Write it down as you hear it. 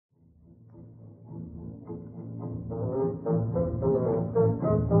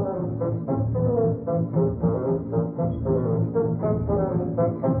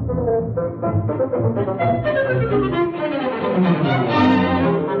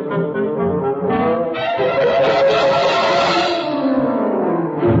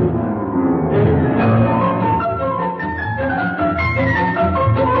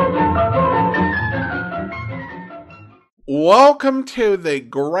Welcome to the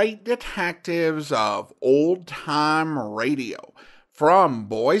Great Detectives of Old Time Radio. From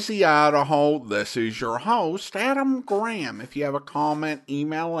Boise, Idaho, this is your host, Adam Graham. If you have a comment,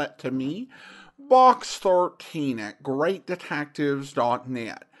 email it to me,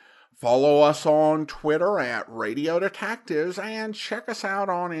 box13@greatdetectives.net. Follow us on Twitter at Radio Detectives and check us out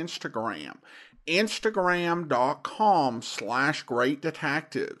on Instagram. Instagram.com/Great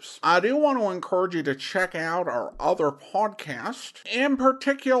Detectives. I do want to encourage you to check out our other podcast, in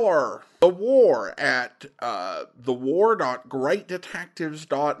particular, The War at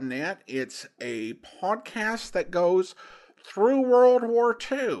thewar.greatdetectives.net. It's a podcast that goes through World War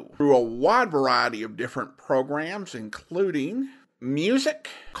II, through a wide variety of different programs, including music,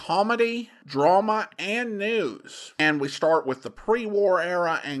 comedy, drama, and news. And we start with the pre-war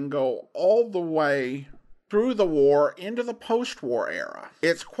era and go all the way through the war into the post-war era.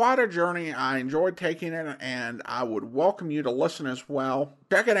 It's quite a journey. I enjoyed taking it, and I would welcome you to listen as well.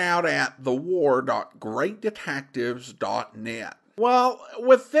 Check it out at thewar.greatdetectives.net. Well,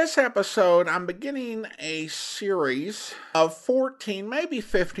 with this episode, I'm beginning a series of 14, maybe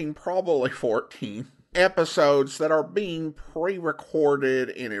 15, probably 14, episodes that are being pre-recorded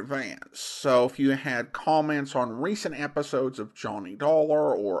in advance. So if you had comments on recent episodes of Johnny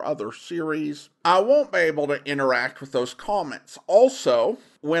Dollar or other series, I won't be able to interact with those comments. Also,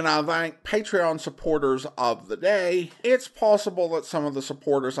 when I thank Patreon supporters of the day, it's possible that some of the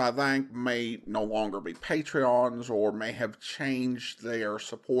supporters I thank may no longer be Patreons or may have changed their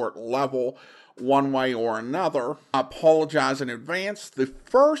support level one way or another. I apologize in advance. The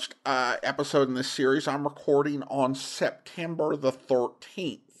first episode in this series I'm recording on September the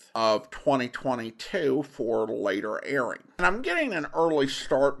 13th of 2022 for later airing. And I'm getting an early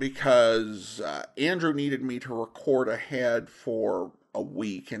start because Andrew needed me to record ahead for a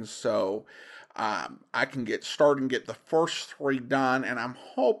week, and so I can get started and get the first 3 done, and I'm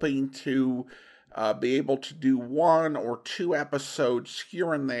hoping to be able to do 1 or 2 episodes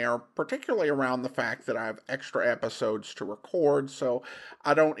here and there, particularly around the fact that I have extra episodes to record, so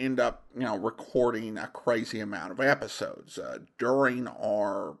I don't end up, recording a crazy amount of episodes. During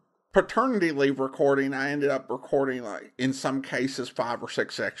our paternity leave recording, I ended up recording, in some cases, 5 or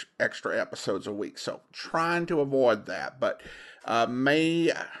 6 extra episodes a week, so trying to avoid that, but may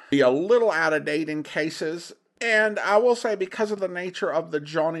be a little out of date in cases. And I will say, because of the nature of the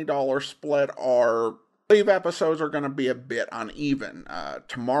Johnny Dollar split, our leave episodes are going to be a bit uneven.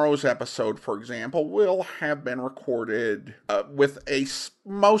 Tomorrow's episode, for example, will have been recorded with a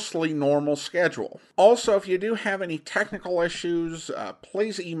mostly normal schedule. Also, if you do have any technical issues,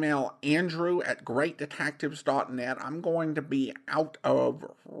 please email Andrew at greatdetectives.net. I'm going to be out of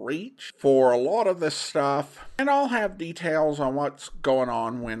reach for a lot of this stuff, and I'll have details on what's going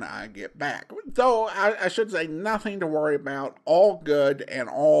on when I get back. Though, I should say, nothing to worry about, all good, and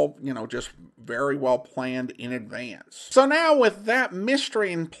all, just very well planned in advance. So now, with that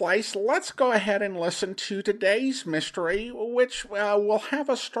mystery in place, let's go ahead and listen to today's mystery, which will have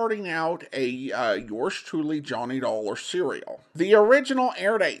us starting out a yours truly Johnny Dollar serial. The original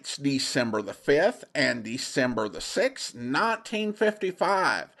air dates December the 5th and December the 6th,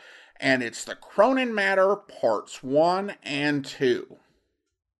 1955, and it's the Cronin Matter Parts 1 and 2.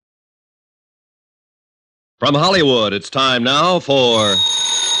 From Hollywood, it's time now for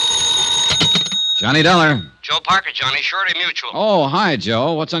Johnny Dollar. Joe Parker, Johnny, Surety Mutual. Oh, hi,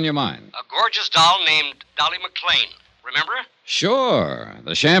 Joe. What's on your mind? A gorgeous doll named Dolly McLean. Remember her? Sure.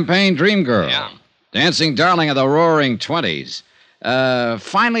 The Champagne Dream Girl. Yeah. Dancing darling of the roaring 20s.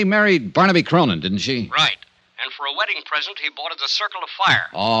 Finally married Barnaby Cronin, didn't she? Right. And for a wedding present, he bought her the Circle of Fire.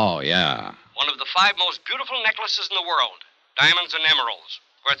 Oh, yeah. One of the 5 most beautiful necklaces in the world. Diamonds and emeralds.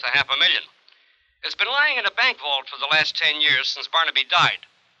 Worth $500,000. It's been lying in a bank vault for the last 10 years since Barnaby died.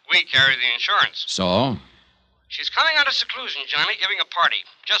 We carry the insurance. So? She's coming out of seclusion, Johnny, giving a party.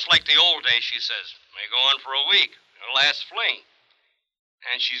 Just like the old days, she says. May go on for a week. Her last fling.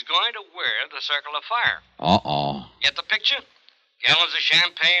 And she's going to wear the Circle of Fire. Uh-oh. Get the picture? Gallons of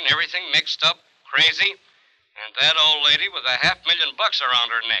champagne, everything mixed up, crazy. And that old lady with $500,000 around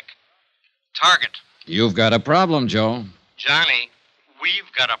her neck. Target. You've got a problem, Joe. Johnny,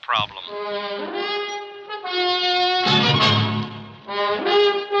 we've got a problem.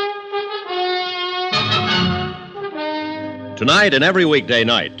 Tonight and every weekday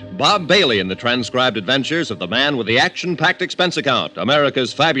night, Bob Bailey in the transcribed adventures of the man with the action-packed expense account,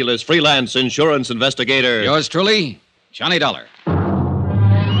 America's fabulous freelance insurance investigator. Yours truly, Johnny Dollar.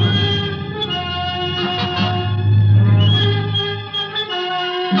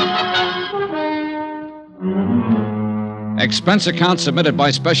 Expense account submitted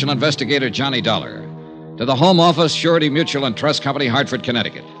by Special Investigator Johnny Dollar. To the Home Office, Surety Mutual and Trust Company, Hartford,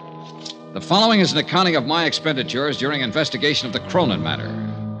 Connecticut. The following is an accounting of my expenditures during investigation of the Cronin matter.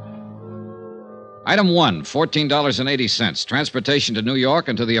 Item 1, $14.80. Transportation to New York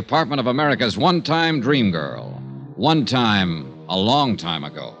and to the apartment of America's one-time dream girl. One time, a long time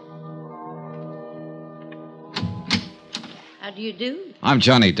ago. How do you do? I'm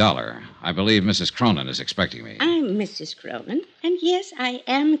Johnny Dollar. I believe Mrs. Cronin is expecting me. I'm Mrs. Cronin, and yes, I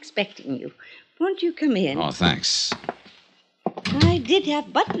am expecting you. Won't you come in? Oh, thanks. I did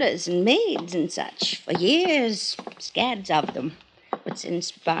have butlers and maids and such for years, scads of them. But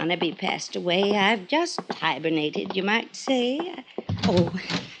since Barnaby passed away, I've just hibernated, you might say. Oh,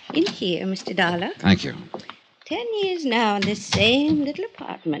 in here, Mr. Dollar. Thank you. 10 years now in this same little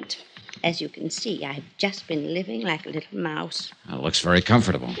apartment. As you can see, I've just been living like a little mouse. It looks very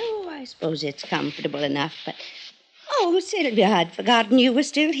comfortable. Oh, I suppose it's comfortable enough, but... Oh, Sylvia, I'd forgotten you were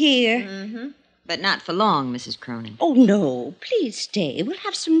still here. Mm-hmm. But not for long, Mrs. Cronin. Oh, no, please stay. We'll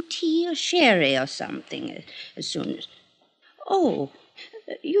have some tea or sherry or something as soon as... Oh,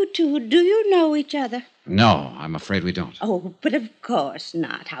 you two, do you know each other? No, I'm afraid we don't. Oh, but of course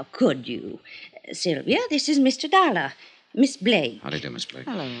not. How could you? Sylvia, this is Mr. Dollar. Miss Blake. How do you do, Miss Blake?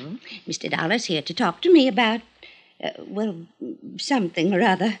 Hello. Mr. Dollar's here to talk to me about, something or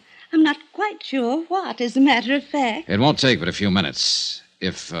other. I'm not quite sure what, as a matter of fact. It won't take but a few minutes.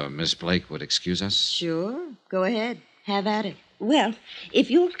 If Miss Blake would excuse us. Sure. Go ahead. Have at it. Well,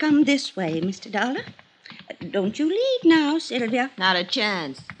 if you'll come this way, Mr. Dollar. Don't you leave now, Sylvia. Not a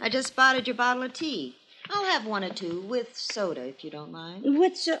chance. I just spotted your bottle of tea. I'll have one or two with soda, if you don't mind.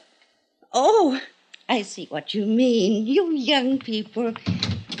 What's so... Oh, I see what you mean. You young people.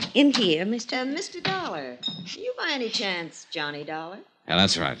 In here, Mr. Dollar. Are you by any chance Johnny Dollar? Yeah,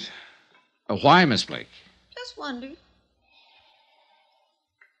 that's right. Why, Miss Blake? Just wondered.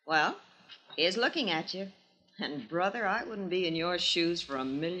 Well, here's looking at you. And, brother, I wouldn't be in your shoes for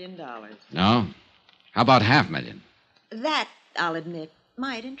 $1 million. No? How about $500,000? That, I'll admit,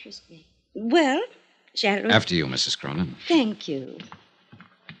 might interest me. Well, shall we... After you, Mrs. Cronin. Thank you.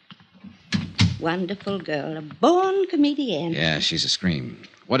 Wonderful girl, a born comedian. Yeah, she's a scream.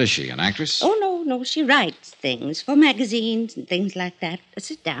 What is she, an actress? Oh, no, she writes things for magazines and things like that.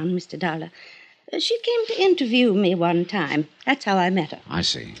 Sit down, Mr. Dollar. She came to interview me one time. That's how I met her. I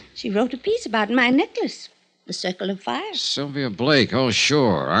see. She wrote a piece about my necklace, the Circle of Fire. Sylvia Blake. Oh,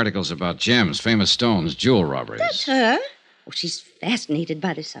 sure. Articles about gems, famous stones, jewel robberies. That's her. Oh, she's fascinated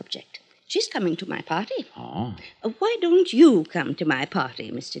by the subject. She's coming to my party. Oh. Why don't you come to my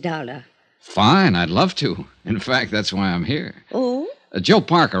party, Mr. Dollar? Fine, I'd love to. In fact, that's why I'm here. Oh? Joe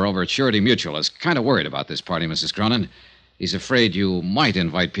Parker over at Surety Mutual is kind of worried about this party, Mrs. Cronin. He's afraid you might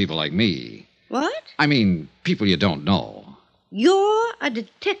invite people like me. What? I mean, people you don't know. You're a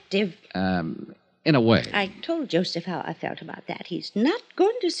detective. In a way. I told Joseph how I felt about that. He's not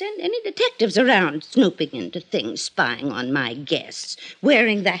going to send any detectives around snooping into things, spying on my guests,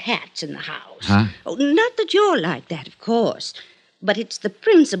 wearing the hats in the house. Huh? Oh, not that you're like that, of course. But it's the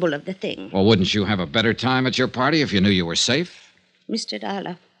principle of the thing. Well, wouldn't you have a better time at your party if you knew you were safe? Mr.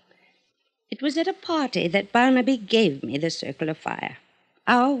 Dollar, it was at a party that Barnaby gave me the Circle of Fire.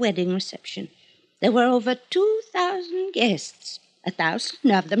 Our wedding reception. There were over 2,000 guests, 1,000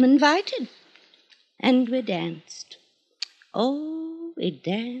 of them invited. And we danced. Oh, we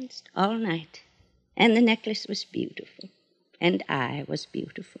danced all night. And the necklace was beautiful. And I was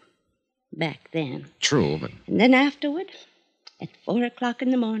beautiful. Back then. True, but... And then afterward, at 4 o'clock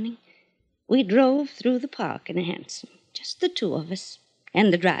in the morning, we drove through the park in a hansom. Just the two of us.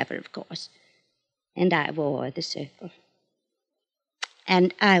 And the driver, of course. And I wore the circle.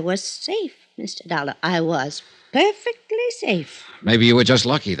 And I was safe, Mr. Dollar. I was perfectly safe. Maybe you were just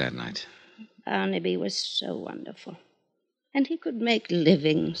lucky that night. Barnaby was so wonderful. And he could make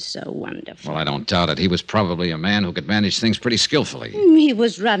living so wonderful. Well, I don't doubt it. He was probably a man who could manage things pretty skillfully. He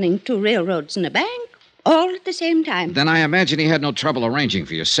was running 2 railroads and a bank, all at the same time. Then I imagine he had no trouble arranging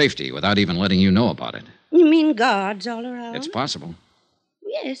for your safety without even letting you know about it. You mean guards all around? It's possible.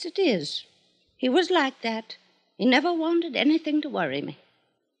 Yes, it is. He was like that. He never wanted anything to worry me.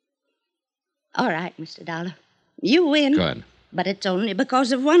 All right, Mr. Dollar. You win. Good. But it's only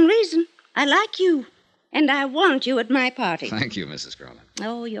because of one reason. I like you, and I want you at my party. Thank you, Mrs. Cronin.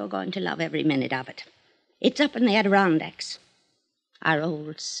 Oh, you're going to love every minute of it. It's up in the Adirondacks, our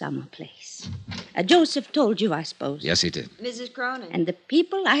old summer place. Joseph told you, I suppose. Yes, he did. Mrs. Cronin. And the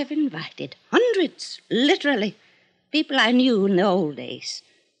people I've invited, hundreds, literally, people I knew in the old days.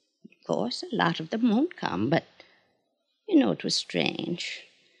 Of course, a lot of them won't come, but, it was strange.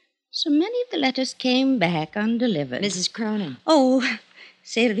 So many of the letters came back undelivered. Mrs. Cronin. Oh,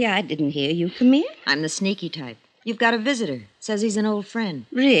 Sylvia, I didn't hear you. Come in. I'm the sneaky type. You've got a visitor. Says he's an old friend.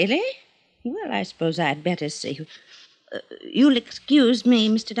 Really? Well, I suppose I'd better see you. You'll excuse me,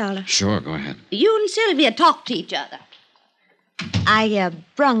 Mr. Dollar. Sure, go ahead. You and Sylvia talk to each other. I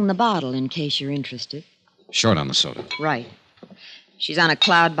brung the bottle in case you're interested. Short on the soda. Right. She's on a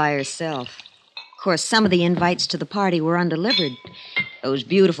cloud by herself. Of course, some of the invites to the party were undelivered. Those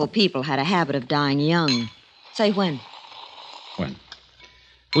beautiful people had a habit of dying young. Say when. When?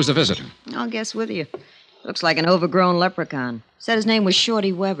 Who's the visitor? I'll guess with you. Looks like an overgrown leprechaun. Said his name was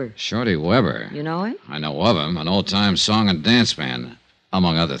Shorty Weber. Shorty Weber. You know him? I know of him, an old-time song and dance band,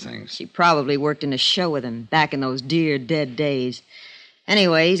 among other things. She probably worked in a show with him back in those dear dead days.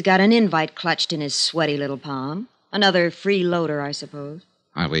 Anyway, he's got an invite clutched in his sweaty little palm. Another freeloader, I suppose.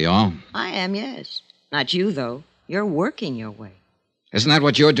 Aren't we all? I am, yes. Not you, though. You're working your way. Isn't that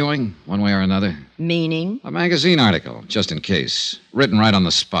what you're doing, one way or another? Meaning? A magazine article, just in case. Written right on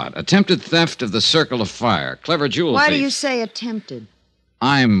the spot. Attempted theft of the Circle of Fire. Clever jewel Why thief. do you say attempted?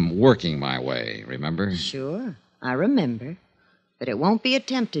 I'm working my way, remember? Sure, I remember. But it won't be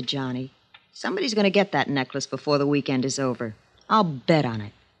attempted, Johnny. Somebody's going to get that necklace before the weekend is over. I'll bet on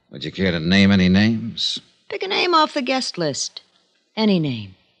it. Would you care to name any names? Pick a name off the guest list. Any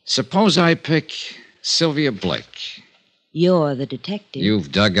name. Suppose I pick Sylvia Blake. You're the detective.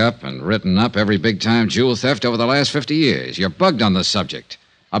 You've dug up and written up every big-time jewel theft over the last 50 years. You're bugged on the subject.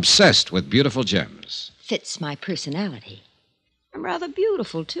 Obsessed with beautiful gems. Fits my personality. I'm rather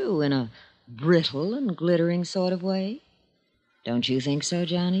beautiful, too, in a brittle and glittering sort of way. Don't you think so,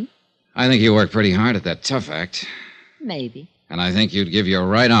 Johnny? I think you work pretty hard at that tough act. Maybe. And I think you'd give your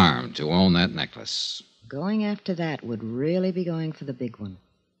right arm to own that necklace. Going after that would really be going for the big one.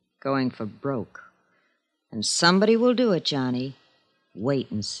 Going for broke. And somebody will do it, Johnny. Wait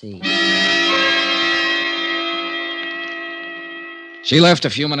and see. She left a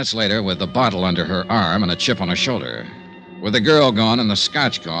few minutes later with the bottle under her arm and a chip on her shoulder. With the girl gone and the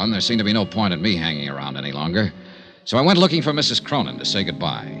scotch gone, there seemed to be no point in me hanging around any longer. So I went looking for Mrs. Cronin to say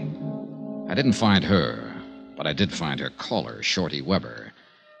goodbye. I didn't find her, but I did find her caller, Shorty Weber.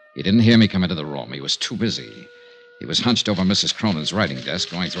 He didn't hear me come into the room. He was too busy. He was hunched over Mrs. Cronin's writing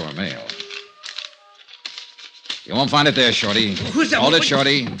desk going through her mail. You won't find it there, Shorty. Who's that? Hold it,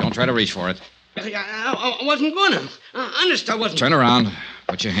 Shorty. Don't try to reach for it. I wasn't gonna. Honest, I wasn't. Turn around.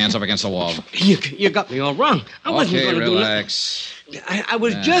 Put your hands up against the wall. You got me all wrong. I wasn't gonna relax. do that. I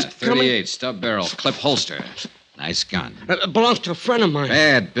was just 38, stub barrel, clip holster. Nice gun. It belongs to a friend of mine.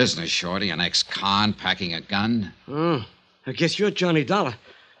 Bad business, Shorty. An ex-con packing a gun. Oh, I guess you're Johnny Dollar.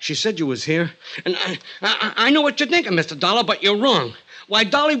 She said you was here. And I know what you're thinking, Mr. Dollar, but you're wrong. Why,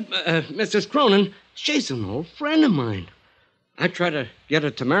 Dolly, Mrs. Cronin, she's an old friend of mine. I tried to get her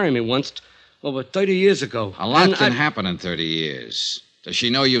to marry me once, over 30 years ago. A lot can happen in 30 years. Does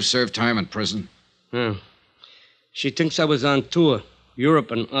she know you've served time in prison? Yeah. She thinks I was on tour, Europe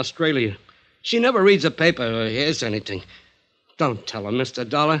and Australia. She never reads a paper or hears anything. Don't tell her, Mr.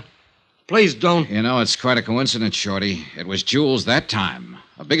 Dollar. Please don't. You know, it's quite a coincidence, Shorty. It was Jules that time.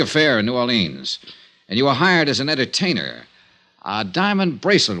 A big affair in New Orleans. And you were hired as an entertainer. A diamond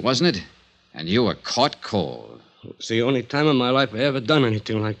bracelet, wasn't it? And you were caught cold. It's the only time in my life I ever done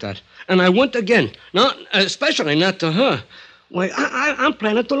anything like that. And I went again. Not, especially not to her. Why, I'm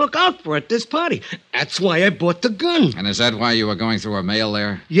planning to look out for her at this party. That's why I bought the gun. And is that why you were going through her mail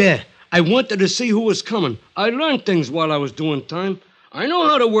there? Yeah. I wanted to see who was coming. I learned things while I was doing time. I know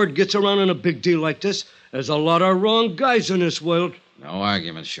how the word gets around in a big deal like this. There's a lot of wrong guys in this world. No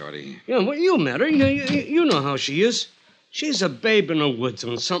argument, Shorty. Yeah, well, you met her. You know how she is. She's a babe in the woods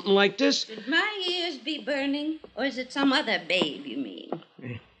on something like this. Should my ears be burning, or is it some other babe, you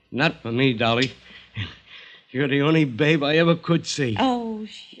mean? Not for me, Dolly. You're the only babe I ever could see. Oh,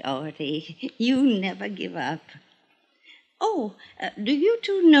 Shorty, you never give up. Oh, do you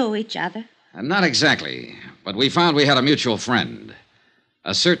two know each other? Not exactly, but we found we had a mutual friend.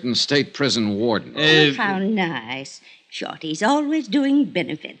 A certain state prison warden. Oh, how nice. Shorty's always doing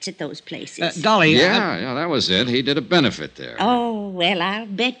benefits at those places. Dolly. Yeah, that was it. He did a benefit there. Oh, well, I'll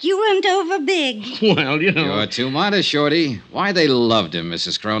bet you went over big. Well, you know. You're too modest, Shorty. Why, they loved him,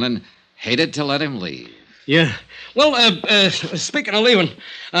 Mrs. Cronin. Hated to let him leave. Yeah. Well, speaking of leaving,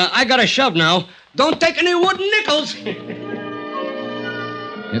 I got a shove now. Don't take any wooden nickels.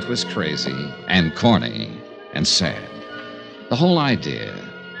 It was crazy and corny and sad. The whole idea.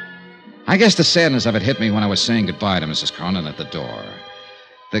 I guess the sadness of it hit me when I was saying goodbye to Mrs. Cronin at the door.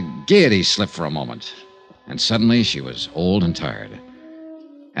 The gaiety slipped for a moment, and suddenly she was old and tired.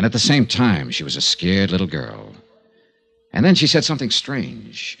 And at the same time, she was a scared little girl. And then she said something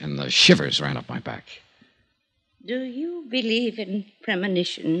strange, and the shivers ran up my back. Do you believe in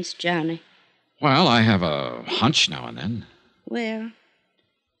premonitions, Johnny? Well, I have a hunch now and then. Well,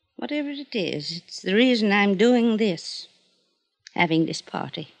 whatever it is, it's the reason I'm doing this. Having this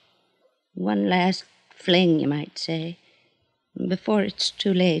party. One last fling, you might say, before it's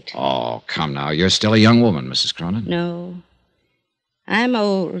too late. Oh, come now. You're still a young woman, Mrs. Cronin. No. I'm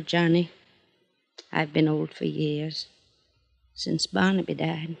old, Johnny. I've been old for years. Since Barnaby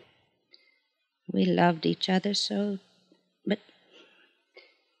died. We loved each other so, but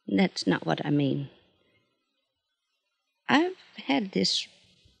that's not what I mean. I've had this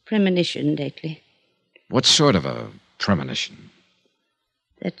premonition lately. What sort of a premonition?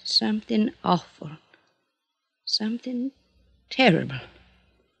 That something awful, something terrible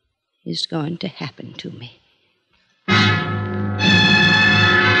is going to happen to me.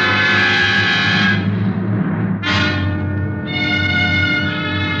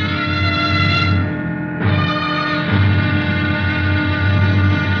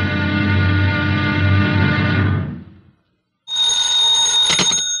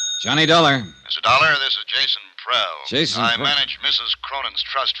 Johnny Dollar. Mr. Dollar, this is Jason Prell. Jason I Prell. manage Mrs. Cronin's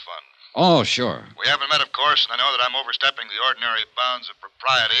trust fund. Oh, sure. We haven't met, of course, and I know that I'm overstepping the ordinary bounds of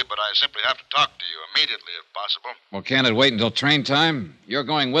propriety, but I simply have to talk to you immediately, if possible. Well, can't it wait until train time? You're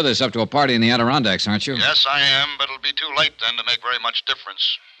going with us up to a party in the Adirondacks, aren't you? Yes, I am, but it'll be too late then to make very much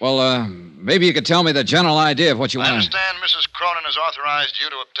difference. Well, maybe you could tell me the general idea of what you I want. understand Mrs. Cronin has authorized you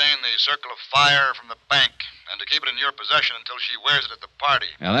to obtain the Circle of Fire from the bank and to keep it in your possession until she wears it at the party.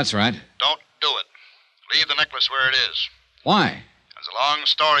 Yeah, that's right. Don't do it. Leave the necklace where it is. Why? It's a long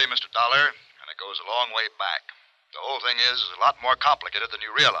story, Mr. Dollar, and it goes a long way back. The whole thing is a lot more complicated than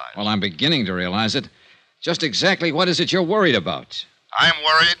you realize. Well, I'm beginning to realize it. Just exactly what is it you're worried about? I'm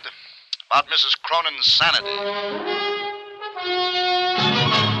worried about Mrs. Cronin's sanity.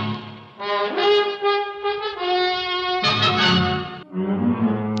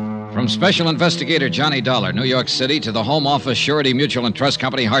 From Special Investigator Johnny Dollar, New York City, to the Home Office Surety Mutual and Trust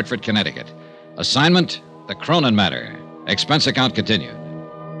Company, Hartford, Connecticut. Assignment, the Cronin matter. Expense account continued.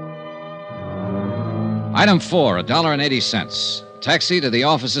 Item 4, $1.80. Taxi to the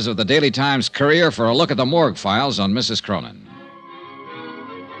offices of the Daily Times Courier for a look at the morgue files on Mrs. Cronin.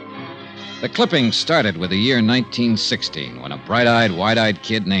 The clipping started with the year 1916, when a bright-eyed, wide-eyed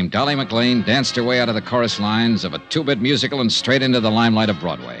kid named Dolly McLean danced her way out of the chorus lines of a two-bit musical and straight into the limelight of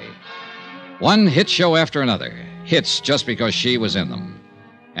Broadway. One hit show after another, hits just because she was in them.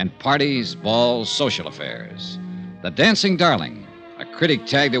 And parties, balls, social affairs. The Dancing Darling. A critic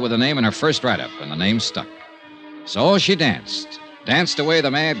tagged her with a name in her first write-up, and the name stuck. So she danced away the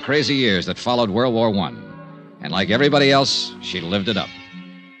mad, crazy years that followed World War I. And like everybody else, she lived it up.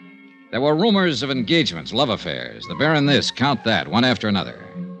 There were rumors of engagements, love affairs, the Baron this, Count that, one after another.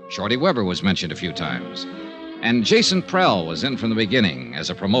 Shorty Weber was mentioned a few times. And Jason Prell was in from the beginning,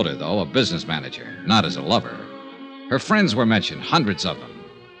 as a promoter, though, a business manager, not as a lover. Her friends were mentioned, hundreds of them.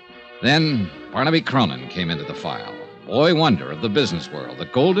 Then Barnaby Cronin came into the file. Boy wonder of the business world, the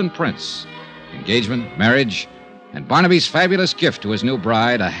Golden Prince. Engagement, marriage, and Barnaby's fabulous gift to his new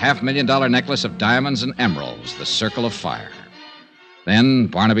bride, a $500,000 necklace of diamonds and emeralds, the Circle of Fire. Then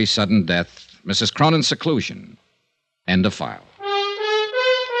Barnaby's sudden death, Mrs. Cronin's seclusion. End of file.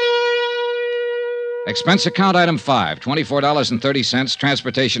 Expense account item 5, $24.30,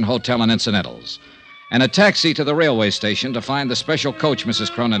 transportation, hotel, and incidentals. And a taxi to the railway station to find the special coach Mrs.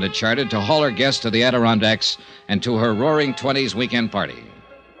 Cronin had chartered to haul her guests to the Adirondacks and to her roaring 20s weekend party.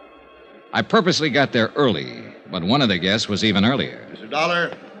 I purposely got there early, but one of the guests was even earlier. Mr.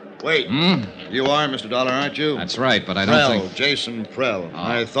 Dollar, wait. You are Mr. Dollar, aren't you? That's right, but I don't think... Jason Prell. Oh.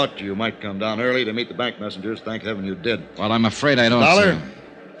 I thought you might come down early to meet the bank messengers. Thank heaven you did. Well, I'm afraid I don't... Dollar, sir.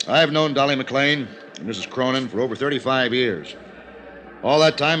 I've known Dolly McLean and Mrs. Cronin for over 35 years. All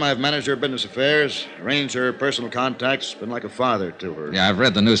that time, I've managed her business affairs, arranged her personal contacts, been like a father to her. Yeah, I've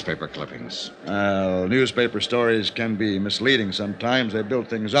read the newspaper clippings. Newspaper stories can be misleading sometimes. They build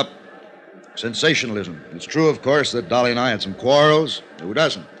things up. Sensationalism. It's true, of course, that Dolly and I had some quarrels. Who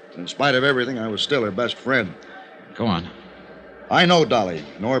doesn't? In spite of everything, I was still her best friend. Go on. I know Dolly.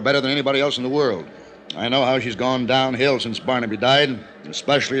 Know her better than anybody else in the world. I know how she's gone downhill since Barnaby died,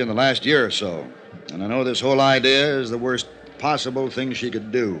 especially in the last year or so. And I know this whole idea is the worst possible thing she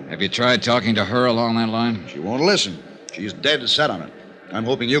could do. Have you tried talking to her along that line? She won't listen. She's dead set on it. I'm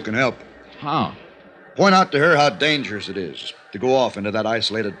hoping you can help. How? Point out to her how dangerous it is to go off into that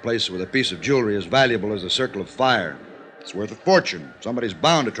isolated place with a piece of jewelry as valuable as the Circle of Fire. It's worth a fortune. Somebody's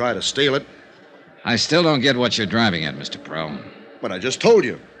bound to try to steal it. I still don't get what you're driving at, Mr. Prell. But I just told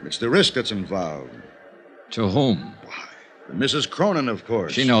you. It's the risk that's involved. To whom? Mrs. Cronin, of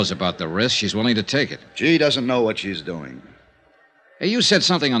course. She knows about the risk. She's willing to take it. She doesn't know what she's doing. Hey, you said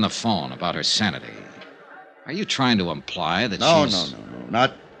something on the phone about her sanity. Are you trying to imply that she's... No.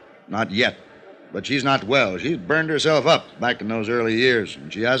 Not yet. But she's not well. She's burned herself up back in those early years,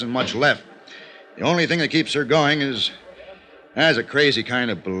 and she hasn't much left. The only thing that keeps her going has a crazy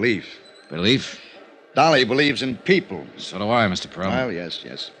kind of belief. Belief? Dolly believes in people. So do I, Mr. Pearl. Well, yes,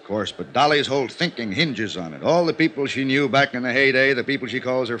 of course. But Dolly's whole thinking hinges on it. All the people she knew back in the heyday, the people she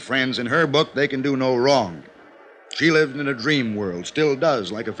calls her friends, in her book, they can do no wrong. She lived in a dream world, still does,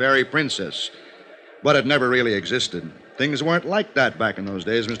 like a fairy princess. But it never really existed. Things weren't like that back in those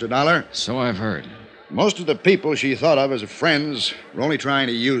days, Mr. Dollar. So I've heard. Most of the people she thought of as friends were only trying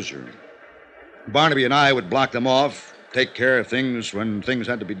to use her. Barnaby and I would block them off, take care of things when things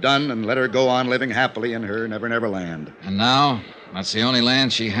had to be done, and let her go on living happily in her never-never land. And now, that's the only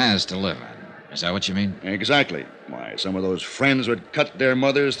land she has to live in. Is that what you mean? Exactly. Why, some of those friends would cut their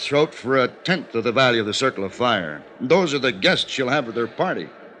mother's throat for a tenth of the value of the Circle of Fire. Those are the guests she'll have at their party.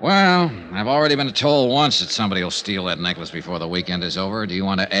 Well, I've already been told once that somebody will steal that necklace before the weekend is over. Do you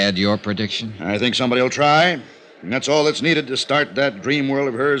want to add your prediction? I think somebody will try. And that's all that's needed to start that dream world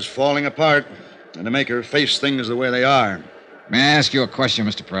of hers falling apart and to make her face things the way they are. May I ask you a question,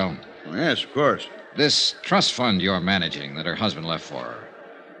 Mr. Pearl? Oh, yes, of course. This trust fund you're managing that her husband left for her,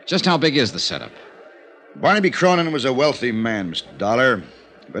 just how big is the setup? Barnaby Cronin was a wealthy man, Mr. Dollar,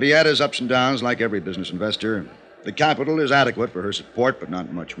 but he had his ups and downs like every business investor. The capital is adequate for her support, but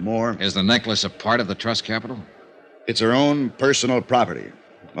not much more. Is the necklace a part of the trust capital? It's her own personal property.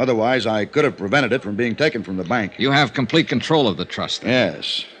 Otherwise, I could have prevented it from being taken from the bank. You have complete control of the trust, then?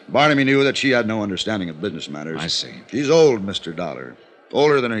 Yes. Barnaby knew that she had no understanding of business matters. I see. She's old, Mr. Dollar.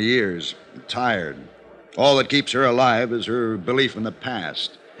 Older than her years. Tired. All that keeps her alive is her belief in the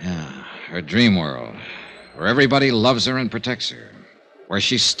past. Yeah, her dream world, where everybody loves her and protects her, where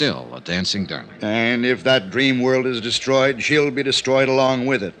she's still a dancing darling. And if that dream world is destroyed, she'll be destroyed along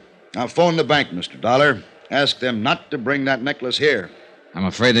with it. Now, phone the bank, Mr. Dollar. Ask them not to bring that necklace here. I'm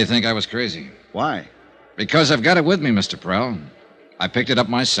afraid they think I was crazy. Why? Because I've got it with me, Mr. Pearl. I picked it up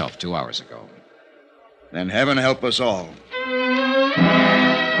myself 2 hours ago. Then heaven help us all.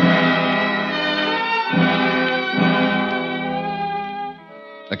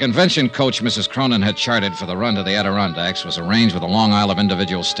 The convention coach Mrs. Cronin had chartered for the run to the Adirondacks was arranged with a long aisle of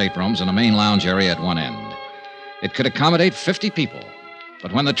individual staterooms and a main lounge area at one end. It could accommodate 50 people,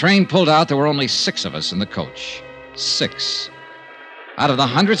 but when the train pulled out, there were only 6 of us in the coach. 6. Out of the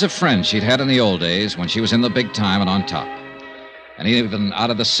hundreds of friends she'd had in the old days when she was in the big time and on top. And even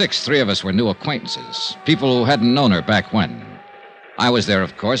out of the 6, 3 of us were new acquaintances, people who hadn't known her back when. I was there,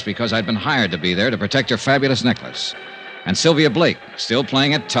 of course, because I'd been hired to be there to protect her fabulous necklace. And Sylvia Blake, still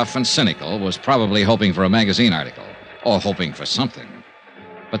playing it tough and cynical, was probably hoping for a magazine article, or hoping for something.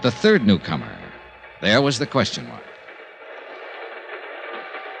 But the third newcomer, there was the question mark.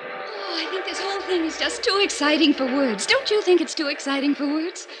 Oh, I think this whole thing is just too exciting for words. Don't you think it's too exciting for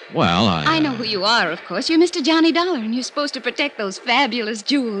words? Well, I know who you are, of course. You're Mr. Johnny Dollar, and you're supposed to protect those fabulous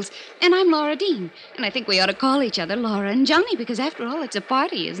jewels. And I'm Laura Dean, and I think we ought to call each other Laura and Johnny, because after all, it's a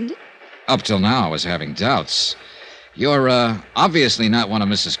party, isn't it? Up till now, I was having doubts. You're, obviously not one of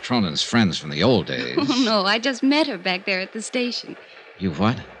Mrs. Cronin's friends from the old days. Oh, no, I just met her back there at the station. You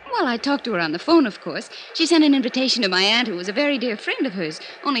what? Well, I talked to her on the phone, of course. She sent an invitation to my aunt, who was a very dear friend of hers,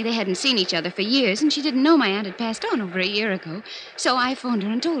 only they hadn't seen each other for years, and she didn't know my aunt had passed on over a year ago. So I phoned her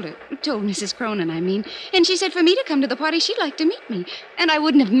and told Mrs. Cronin, I mean, and she said for me to come to the party, she'd like to meet me, and I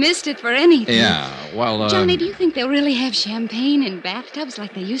wouldn't have missed it for anything. Yeah, well, Johnny, do you think they'll really have champagne in bathtubs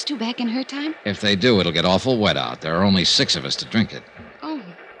like they used to back in her time? If they do, it'll get awful wet out. There are only 6 of us to drink it. Oh,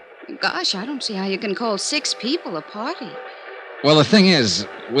 gosh, I don't see how you can call 6 people a party. Well, the thing is,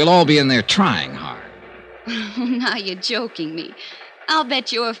 we'll all be in there trying hard. Now you're joking me. I'll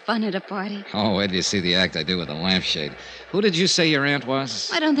bet you're fun at a party. Oh, wait till you see the act I do with the lampshade. Who did you say your aunt was?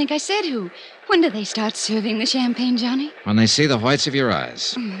 I don't think I said who. When do they start serving the champagne, Johnny? When they see the whites of your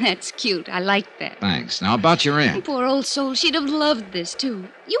eyes. That's cute. I like that. Thanks. Now, about your aunt. Poor old soul. She'd have loved this, too.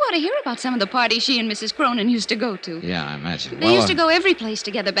 You ought to hear about some of the parties she and Mrs. Cronin used to go to. Yeah, I imagine. They used to go every place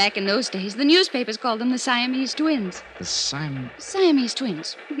together back in those days. The newspapers called them the Siamese twins. The Siamese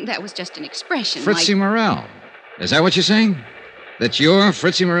twins. That was just an expression. Fritzie Morell. Is that what you're saying? That you're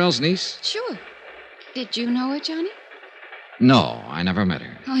Fritzie Morell's niece? Sure. Did you know her, Johnny? No, I never met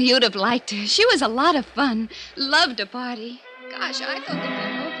her. Oh, you'd have liked her. She was a lot of fun. Loved to party. Gosh, I thought there'd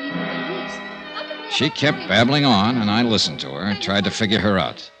be more people than this. How could we She kept babbling on, and I listened to her, tried to figure her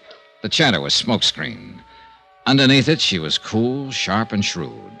out. The chatter was smokescreen. Underneath it, she was cool, sharp, and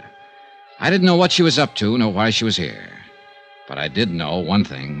shrewd. I didn't know what she was up to, nor why she was here. But I did know one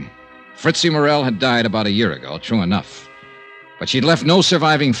thing. Fritzie Morell had died about a year ago, true enough. But she'd left no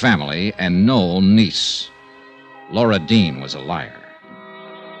surviving family and no niece. Laura Dean was a liar.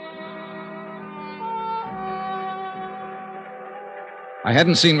 I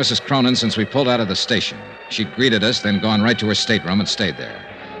hadn't seen Mrs. Cronin since we pulled out of the station. She'd greeted us, then gone right to her stateroom and stayed there.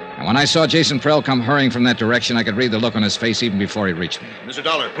 And when I saw Jason Prell come hurrying from that direction, I could read the look on his face even before he reached me. Mr.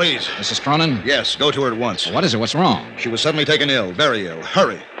 Dollar, please. Mrs. Cronin? Yes, go to her at once. What is it? What's wrong? She was suddenly taken ill, very ill.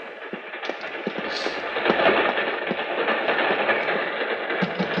 Hurry.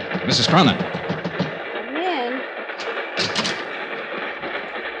 Mrs. Cronin. Come in.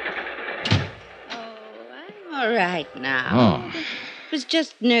 Oh, I'm all right now. Oh. It was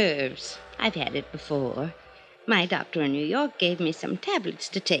just nerves. I've had it before. My doctor in New York gave me some tablets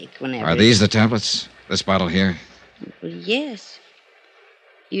to take whenever... Are these the tablets? This bottle here? Well, yes.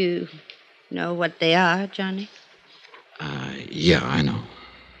 You know what they are, Johnny? Yeah, I know.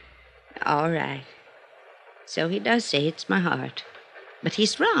 All right. So he does say it's my heart. But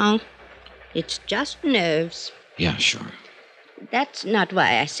he's wrong. It's just nerves. Yeah, sure. That's not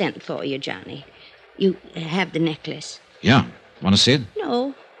why I sent for you, Johnny. You have the necklace. Yeah. Want to see it?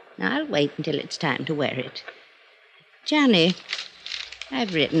 No, I'll wait until it's time to wear it. Johnny,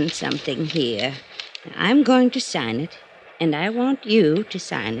 I've written something here. I'm going to sign it, and I want you to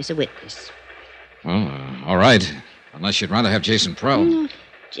sign as a witness. Well, all right. Unless you'd rather have Jason Prell.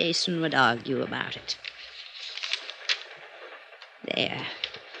 Jason would argue about it. There.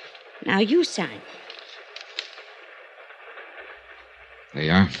 Now you sign. There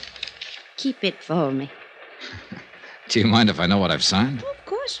you are. Keep it for me. Do you mind if I know what I've signed? Of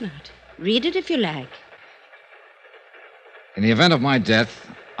course not. Read it if you like. In the event of my death,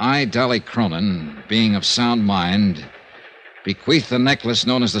 I, Dolly Cronin, being of sound mind, bequeath the necklace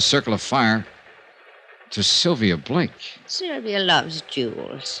known as the Circle of Fire to Sylvia Blake. Sylvia loves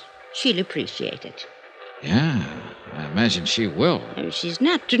jewels. She'll appreciate it. Yeah, I imagine she will. She's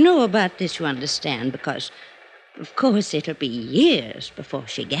not to know about this, you understand, because, of course, it'll be years before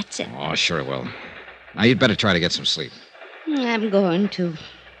she gets it. Oh, sure it will. Now, you'd better try to get some sleep. I'm going to.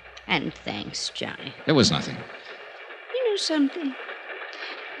 And thanks, Johnny. It was nothing. You know something?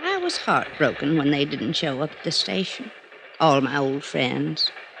 I was heartbroken when they didn't show up at the station. All my old friends.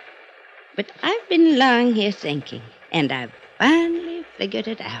 But I've been lying here thinking, and I've finally figured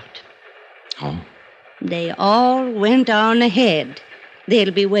it out. Oh? They all went on ahead.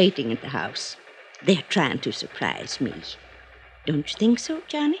 They'll be waiting at the house. They're trying to surprise me. Don't you think so,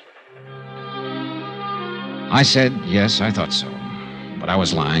 Johnny? I said, yes, I thought so. But I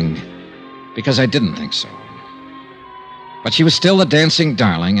was lying, because I didn't think so. But she was still a dancing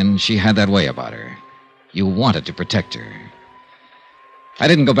darling, and she had that way about her. You wanted to protect her. I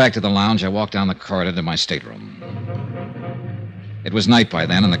didn't go back to the lounge. I walked down the corridor to my stateroom. It was night by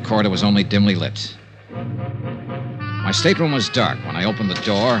then, and the corridor was only dimly lit. My stateroom was dark. When I opened the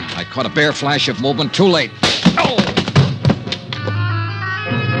door, I caught a bare flash of movement. Too late. Oh!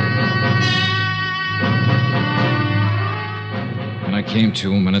 When I came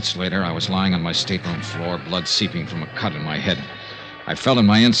to minutes later, I was lying on my stateroom floor, blood seeping from a cut in my head. I felt in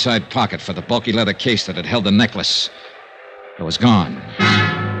my inside pocket for the bulky leather case that had held the necklace. It was gone.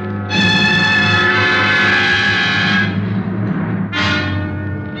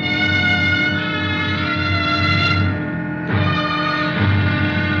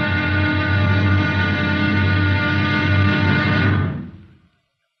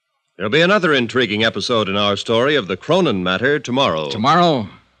 There'll be another intriguing episode in our story of the Cronin matter tomorrow. Tomorrow,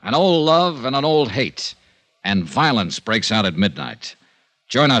 an old love and an old hate. And violence breaks out at midnight.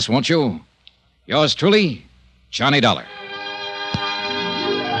 Join us, won't you? Yours truly, Johnny Dollar.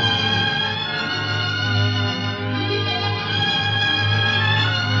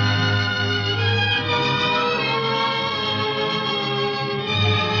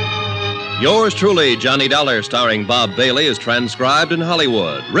 Yours truly, Johnny Dollar, starring Bob Bailey, is transcribed in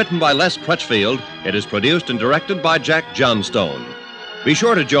Hollywood. Written by Les Crutchfield, it is produced and directed by Jack Johnstone. Be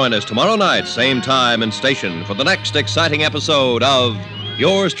sure to join us tomorrow night, same time and station, for the next exciting episode of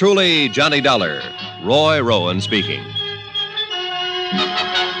Yours truly, Johnny Dollar. Roy Rowan speaking.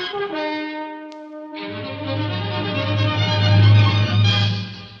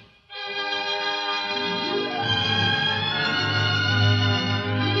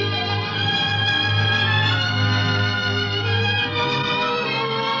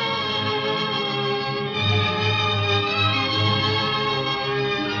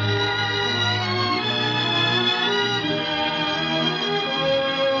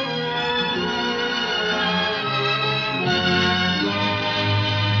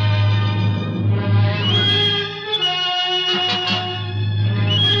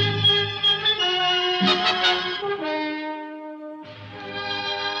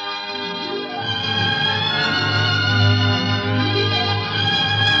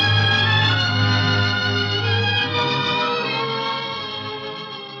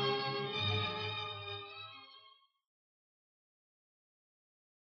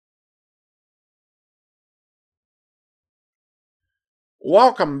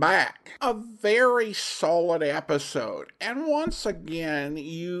 Welcome back. A very solid episode. And once again,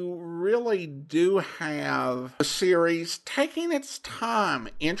 you really do have a series taking its time,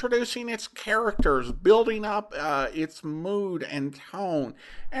 introducing its characters, building up its mood and tone,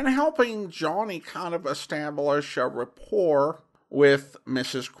 and helping Johnny kind of establish a rapport with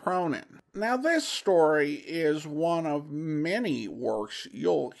Mrs. Cronin. Now, this story is one of many works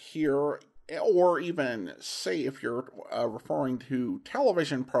you'll hear or even see if you're referring to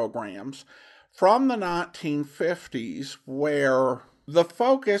television programs from the 1950s where the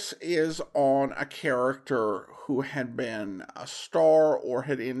focus is on a character who had been a star or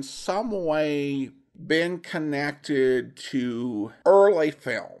had in some way been connected to early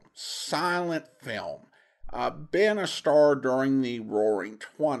film, silent film, been a star during the Roaring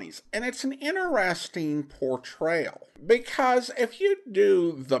 20s. And it's an interesting portrayal because if you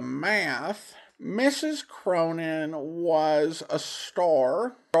do the math, Mrs. Cronin was a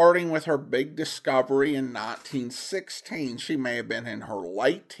star starting with her big discovery in 1916. She may have been in her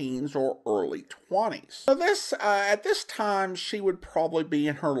late teens or early 20s. So at this time, she would probably be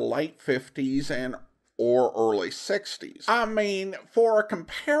in her late 50s and or early 60s. I mean, for a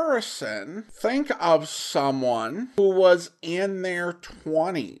comparison, think of someone who was in their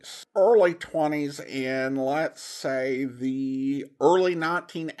 20s, early 20s in, let's say, the early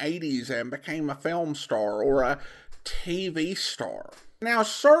 1980s and became a film star or a TV star. Now,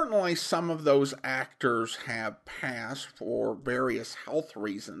 certainly some of those actors have passed for various health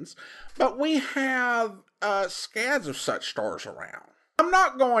reasons, but we have scads of such stars around. I'm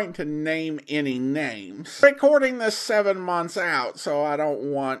not going to name any names. Recording this 7 months out, so I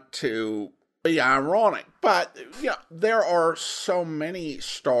don't want to be ironic. But, there are so many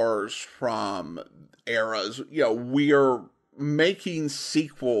stars from eras. We're making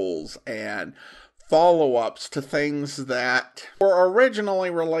sequels and follow-ups to things that were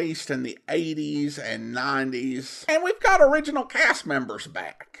originally released in the 80s and 90s. And we've got original cast members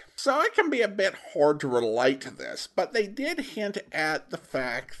back. So it can be a bit hard to relate to this, but they did hint at the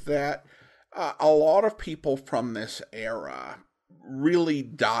fact that a lot of people from this era really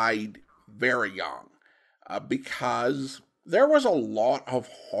died very young because there was a lot of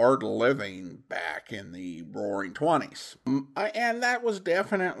hard living back in the Roaring 20s. And that was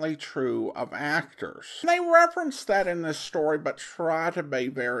definitely true of actors. They reference that in this story, but try to be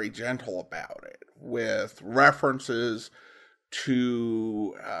very gentle about it with references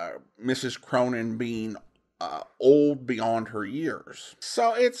to Mrs. Cronin being old beyond her years.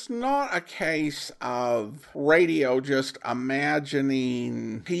 So it's not a case of radio just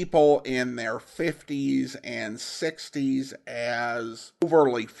imagining people in their 50s and 60s as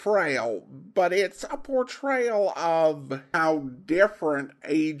overly frail, but it's a portrayal of how different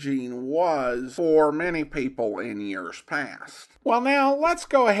aging was for many people in years past. Well, now let's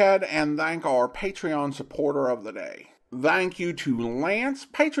go ahead and thank our Patreon supporter of the day. Thank you to Lance,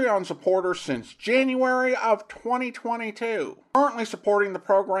 Patreon supporter since January of 2022. Currently supporting the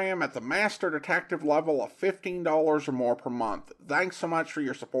program at the Master Detective level of $15 or more per month. Thanks so much for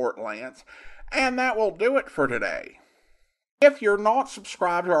your support, Lance. And that will do it for today. If you're not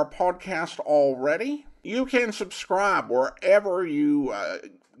subscribed to our podcast already, you can subscribe wherever you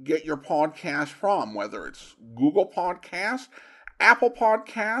get your podcast from, whether it's Google Podcast, Apple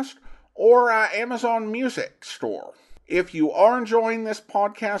Podcast, or Amazon Music Store. If you are enjoying this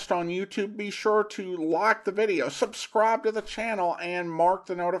podcast on YouTube, be sure to like the video, subscribe to the channel, and mark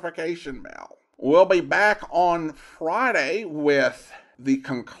the notification bell. We'll be back on Friday with the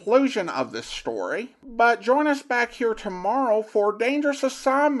conclusion of this story, but join us back here tomorrow for Dangerous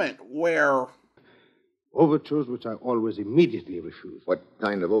Assignment, where... Overtures which I always immediately refuse. What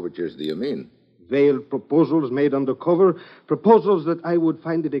kind of overtures do you mean? Veiled proposals made undercover, proposals that I would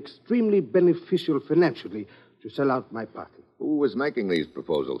find it extremely beneficial financially to sell out my party. Who was making these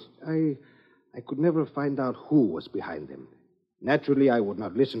proposals? I could never find out who was behind them. Naturally, I would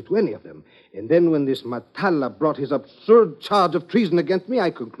not listen to any of them. And then when this Matalla brought his absurd charge of treason against me,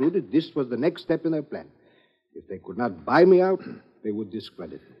 I concluded this was the next step in their plan. If they could not buy me out, they would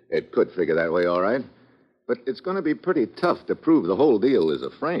discredit me. It could figure that way, all right. But it's going to be pretty tough to prove the whole deal is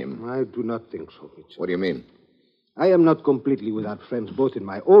a frame. I do not think so, Mitchell. What do you mean? I am not completely without friends both in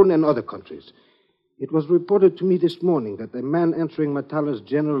my own and other countries. It was reported to me this morning that a man answering Matalla's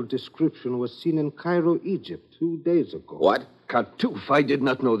general description was seen in Cairo, Egypt, 2 days ago. What? Cartouche, I did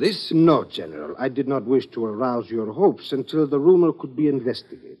not know this. No, General. I did not wish to arouse your hopes until the rumor could be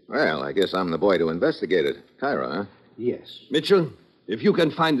investigated. Well, I guess I'm the boy to investigate it. Cairo, huh? Yes. Mitchell, if you can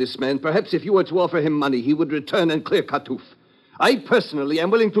find this man, perhaps if you were to offer him money, he would return and clear Cartouche. I personally am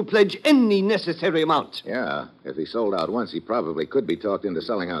willing to pledge any necessary amount. Yeah, if he sold out once, he probably could be talked into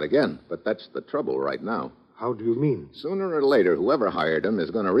selling out again. But that's the trouble right now. How do you mean? Sooner or later, whoever hired him is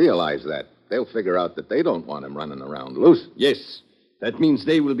going to realize that. They'll figure out that they don't want him running around loose. Yes. That means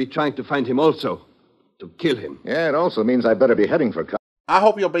they will be trying to find him also. To kill him. Yeah, it also means I better be heading for... I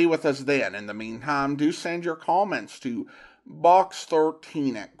hope you'll be with us then. In the meantime, do send your comments to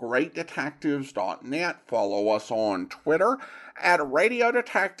box13 at greatdetectives.net. Follow us on Twitter at Radio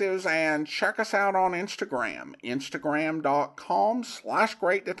Detectives and check us out on Instagram,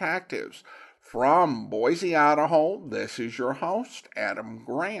 instagram.com/greatdetectives. From Boise, Idaho, this is your host, Adam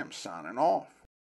Graham, signing off.